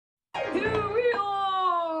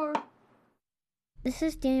This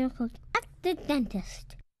is Daniel Cook at the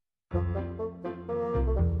dentist.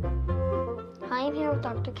 Hi, I'm here with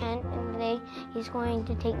Dr. Kent, and today he's going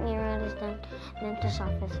to take me around his dentist's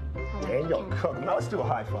office. Hi, Dr. Daniel Kent. Cook. Now let's do a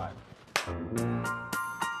high five.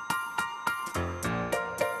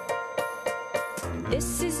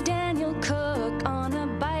 This is Daniel Cook on a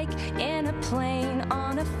bike, in a plane,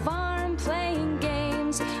 on a farm, playing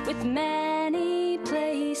games with many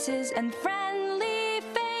places and friendly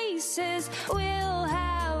faces. We'll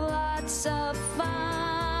have lots of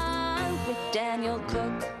fun with Daniel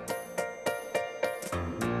Cook.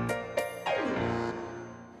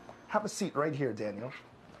 Have a seat right here, Daniel.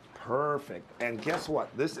 Perfect. And guess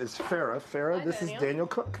what? This is Farah. Farah, Hi, this Daniel. is Daniel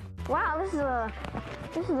Cook. Wow, this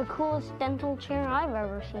is the coolest dental chair I've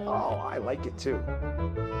ever seen. Oh, I like it too.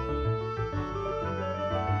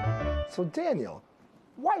 So Daniel,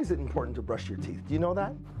 why is it important to brush your teeth? Do you know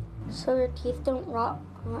that? So your teeth don't rot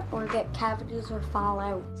or get cavities or fall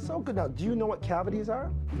out. So good. Now, do you know what cavities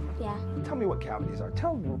are? Yeah. Tell me what cavities are.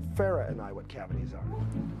 Tell Farah and I what cavities are.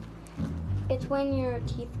 It's when your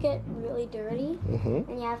teeth get really dirty and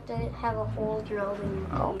you have to have a hole drilled in your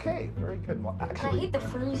teeth. Okay, very good. Well, I actually, hate the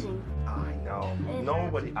freezing. I know. It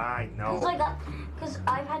Nobody, I know. Because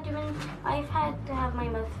I've had to have my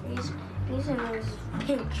mouth freeze and it was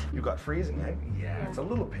pinch. You got freezing, eh? Yeah, it's a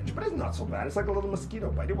little pinch, but it's not so bad. It's like a little mosquito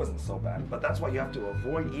bite. It wasn't so bad. But that's why you have to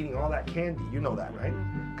avoid eating all that candy. You know that, right?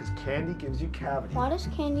 Because candy gives you cavities. Why does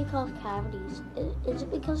candy cause cavities? Is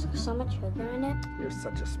it because there's so much sugar in it? You're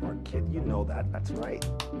such a smart kid. You know that. That's right.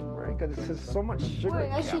 Right? Because there's so much sugar Wait,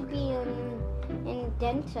 in I should cavities. be in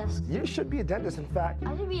dentist. You should be a dentist. In fact,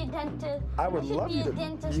 I should be a dentist. I would love you to. be a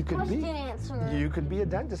dentist. You could Question be. answer. You could be a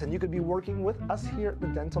dentist, and you could be working with us here at the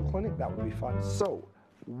dental clinic. That would be fun. So,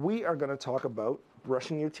 we are going to talk about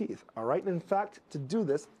brushing your teeth. All right. And in fact, to do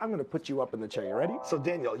this, I'm going to put you up in the chair. You ready? So,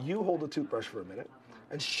 Daniel, you hold a toothbrush for a minute,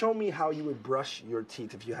 and show me how you would brush your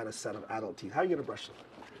teeth if you had a set of adult teeth. How are you going to brush them?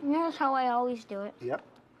 Here's how I always do it. Yep.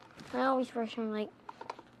 I always brush them like.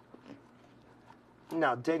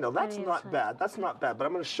 Now, Daniel, that's Maybe not it's like- bad. That's not bad, but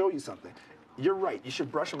I'm going to show you something. You're right. You should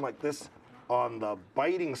brush them like this on the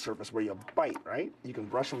biting surface where you bite, right? You can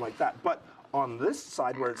brush them like that. But on this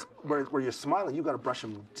side where it's where you're smiling, you got to brush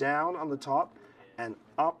them down on the top and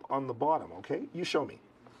up on the bottom, okay? You show me.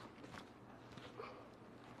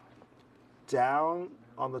 Down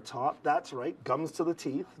on the top. That's right. Gums to the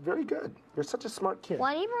teeth. Very good. You're such a smart kid.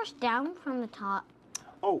 Why do you brush down from the top?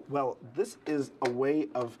 Oh, well, this is a way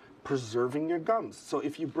of preserving your gums. So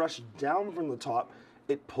if you brush down from the top,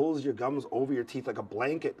 it pulls your gums over your teeth like a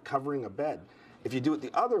blanket covering a bed. If you do it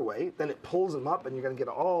the other way, then it pulls them up and you're going to get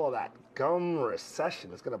all of that gum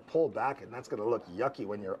recession. It's going to pull back and that's going to look yucky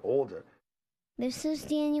when you're older. This is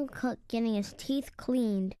Daniel Cook getting his teeth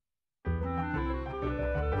cleaned.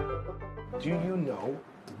 Do you know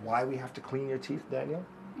why we have to clean your teeth, Daniel?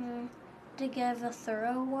 To give a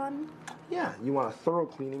thorough one? Yeah, you want a thorough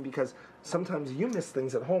cleaning because sometimes you miss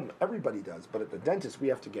things at home. Everybody does. But at the dentist, we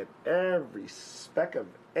have to get every speck of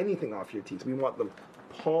anything off your teeth. We want them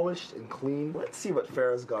polished and clean. Let's see what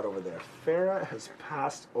Farah's got over there. Farah has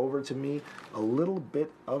passed over to me a little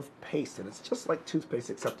bit of paste. And it's just like toothpaste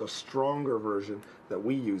except a stronger version that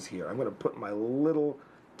we use here. I'm going to put my little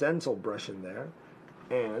dental brush in there.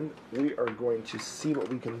 And we are going to see what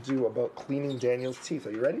we can do about cleaning Daniel's teeth.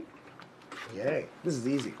 Are you ready? Yay. This is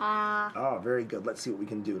easy. Oh, very good. Let's see what we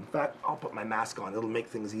can do. In fact, I'll put my mask on. It'll make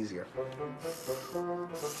things easier.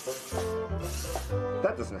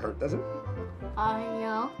 That doesn't hurt, does it?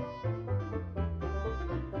 Yeah.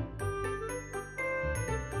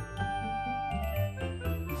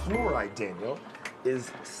 Fluoride, Daniel,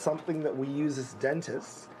 is something that we use as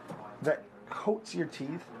dentists that coats your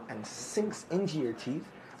teeth and sinks into your teeth,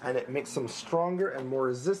 and it makes them stronger and more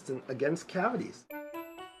resistant against cavities.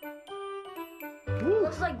 Woo.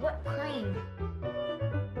 Looks like whipped cream.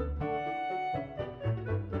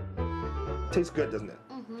 Tastes good, doesn't it?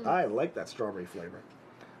 I like that strawberry flavor.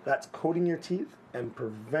 That's coating your teeth and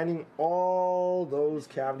preventing all those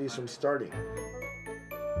cavities from starting.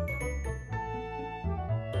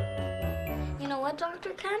 You know what, Dr.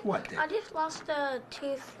 Kent? What, Dad? I just lost a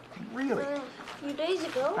tooth Really? a few days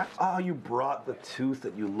ago. Oh, you brought the tooth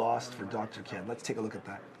that you lost for Dr. Ken. Let's take a look at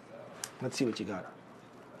that. Let's see what you got.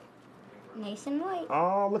 Nice and white.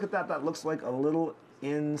 Oh, look at that. That looks like a little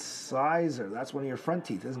incisor. That's one of your front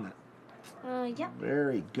teeth, isn't it? Yep.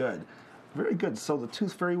 Very good. Very good. So the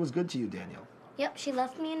tooth fairy was good to you, Daniel. Yep, she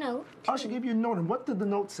left me a note. Oh, she gave you a note. And what did the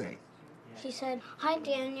note say? She said, "Hi,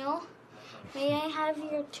 Daniel. May I have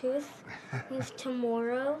your tooth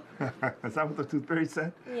tomorrow?" Is that what the tooth fairy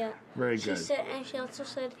said? Yeah. Very She good. said, and she also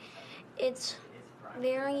said, "It's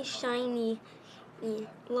very shiny. Yeah.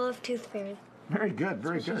 Love Tooth Fairy. Very good,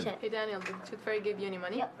 very That's what good. she said. Hey Daniel, did Tooth Fairy give you any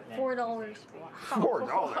money? Yep, $4.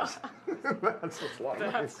 $4. That's a lot.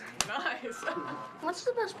 That's nice. What's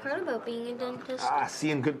the best part about being a dentist?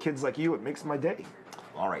 Seeing good kids like you, it makes my day.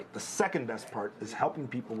 All right, the second best part is helping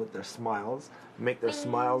people with their smiles, make their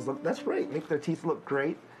smiles look, that's right, make their teeth look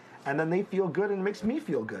great, and then they feel good and it makes me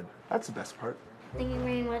feel good. That's the best part. Thank you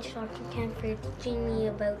very much, Dr. Kent, for teaching me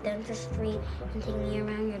about dentistry and taking me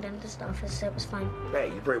around your dentist office. It was fun. Hey,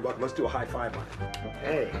 you're very welcome. Let's do a high five on it.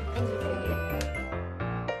 Hey. Thank you.